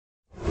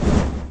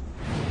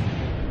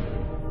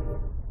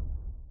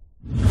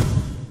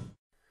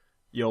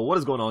Yo, what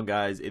is going on,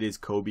 guys? It is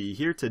Kobe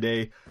here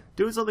today,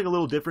 doing something a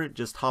little different,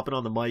 just hopping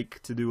on the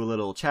mic to do a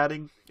little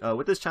chatting.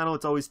 With this channel,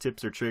 it's always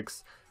tips or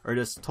tricks, or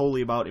just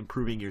totally about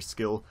improving your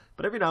skill.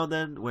 But every now and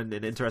then, when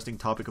an interesting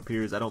topic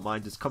appears, I don't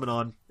mind just coming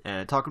on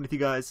and talking with you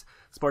guys,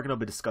 sparking up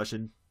a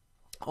discussion.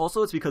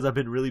 Also, it's because I've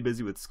been really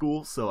busy with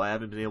school, so I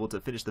haven't been able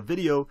to finish the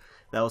video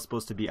that was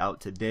supposed to be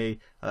out today.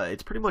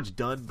 It's pretty much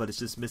done, but it's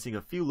just missing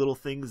a few little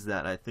things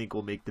that I think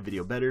will make the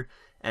video better.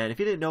 And if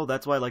you didn't know,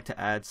 that's why I like to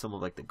add some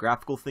of the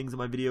graphical things in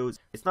my videos.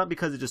 It's not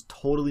because it just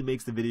totally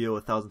makes the video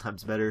 1,000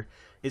 times better.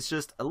 It's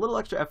just a little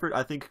extra effort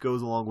I think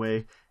goes a long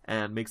way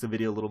and makes the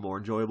video a little more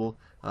enjoyable.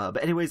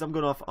 But anyways, I'm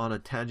going off on a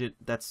tangent.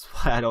 That's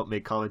why I don't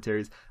make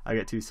commentaries. I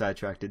get too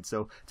sidetracked.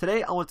 So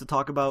today I want to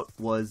talk about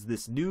was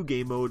this new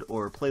game mode,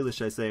 or playlist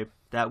should I say,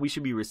 that we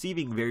should be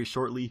receiving very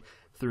shortly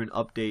through an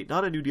update.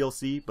 Not a new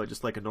DLC, but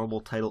just like a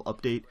normal title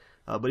update.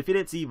 But if you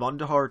didn't see,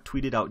 Vandahar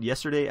tweeted out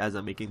yesterday as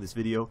I'm making this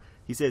video.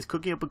 He says,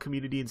 cooking up a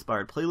community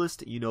inspired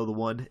playlist, you know the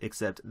one,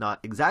 except not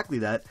exactly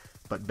that,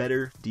 but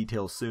better,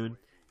 details soon.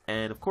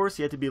 And of course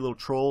he had to be a little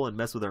troll and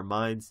mess with our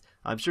minds.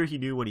 I'm sure he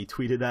knew when he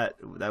tweeted that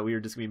we were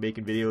just going to be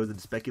making videos and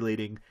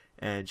speculating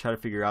and try to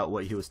figure out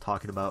what he was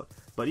talking about.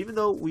 But even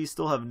though we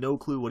still have no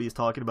clue what he's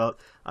talking about,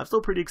 I'm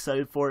still pretty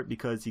excited for it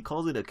because he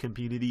calls it a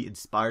community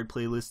inspired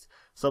playlist,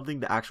 something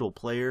the actual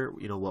player,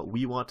 what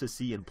we want to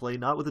see and play,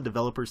 not what the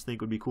developers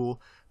think would be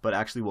cool, but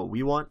actually what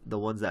we want, the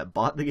ones that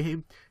bought the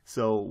game.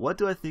 So what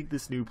do I think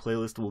this new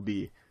playlist will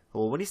be?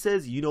 Well, when he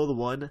says you know the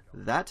one,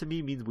 that to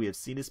me means we have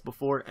seen this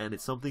before and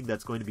it's something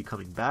that's going to be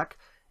coming back,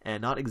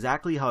 and not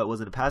exactly how it was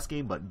in a past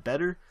game, but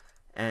better.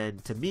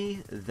 And to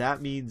me,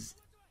 that means,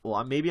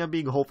 well, maybe I'm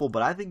being hopeful,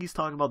 but I think he's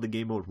talking about the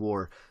game mode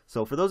War.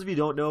 So for those of you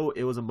who don't know,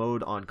 it was a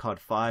mode on COD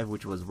 5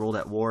 which was World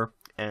at War,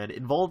 and it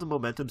involved a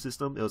momentum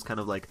system. It was kind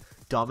of like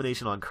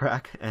domination on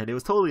crack, and it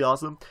was totally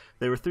awesome.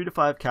 There were 3 to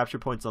 5 capture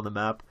points on the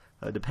map,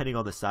 depending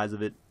on the size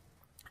of it.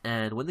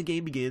 And when the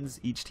game begins,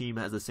 each team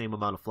has the same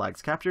amount of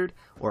flags captured,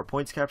 or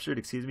points captured,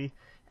 excuse me,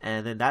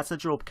 and then that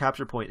central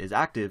capture point is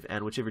active,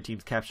 and whichever team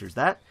captures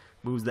that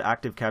moves the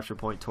active capture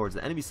point towards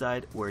the enemy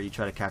side, where you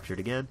try to capture it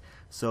again.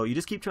 So you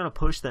just keep trying to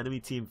push the enemy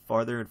team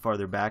farther and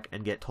farther back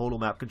and get total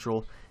map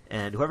control,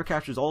 and whoever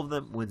captures all of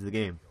them wins the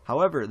game.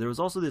 However, there was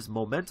also this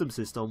momentum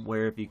system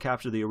where if you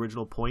capture the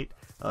original point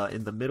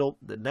in the middle,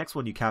 the next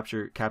one you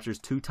captures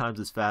 2 times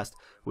as fast,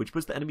 which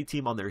puts the enemy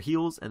team on their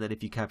heels, and then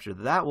if you capture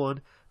that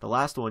one, the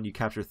last one, you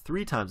capture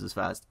 3 times as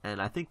fast. And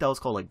I think that was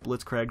called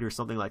Blitzkrieg or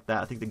something like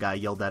that. I think the guy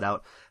yelled that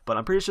out, but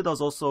I'm pretty sure that was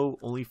also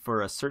only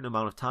for a certain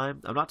amount of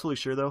time. I'm not totally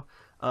sure though.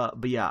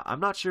 But yeah, I'm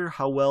not sure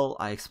how well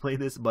I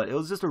explained this, but it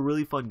was just a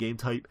really fun game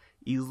type,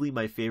 easily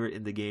my favorite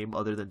in the game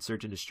other than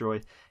Search and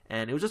Destroy,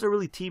 and it was just a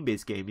really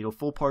team-based game.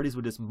 Full parties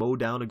would just mow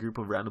down a group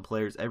of random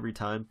players every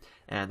time,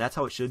 and that's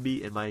how it should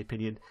be in my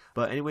opinion.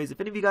 But anyways,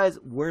 if any of you guys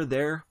were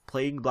there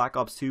playing Black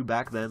Ops 2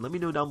 back then, let me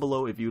know down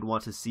below if you would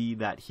want to see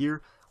that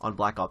here on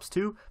Black Ops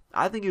 2.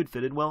 I think it would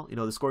fit in well.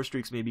 The score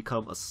streaks may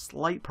become a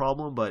slight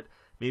problem, but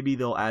maybe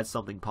they'll add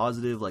something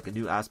positive, like a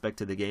new aspect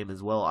to the game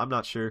as well. I'm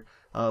not sure.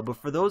 But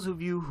for those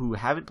of you who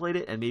haven't played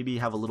it and maybe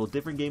have a little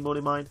different game mode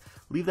in mind,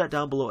 leave that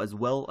down below as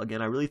well.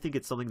 Again, I really think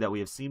it's something that we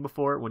have seen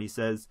before when he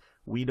says,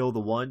 we know the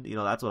one.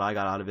 That's what I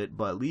got out of it.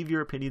 But leave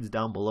your opinions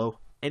down below.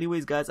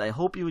 Anyways, guys, I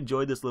hope you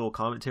enjoyed this little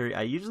commentary.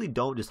 I usually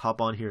don't just hop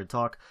on here and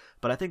talk,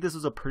 but I think this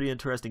was a pretty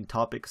interesting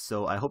topic,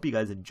 so I hope you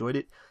guys enjoyed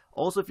it.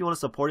 Also, if you want to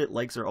support it,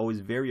 likes are always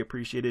very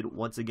appreciated.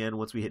 Once again,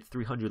 once we hit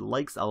 300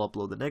 likes, I'll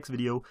upload the next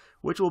video,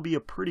 which will be a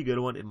pretty good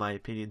one in my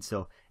opinion.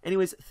 So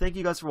anyways, thank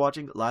you guys for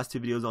watching. Last 2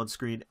 videos on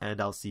screen,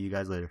 and I'll see you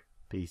guys later.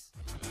 Peace.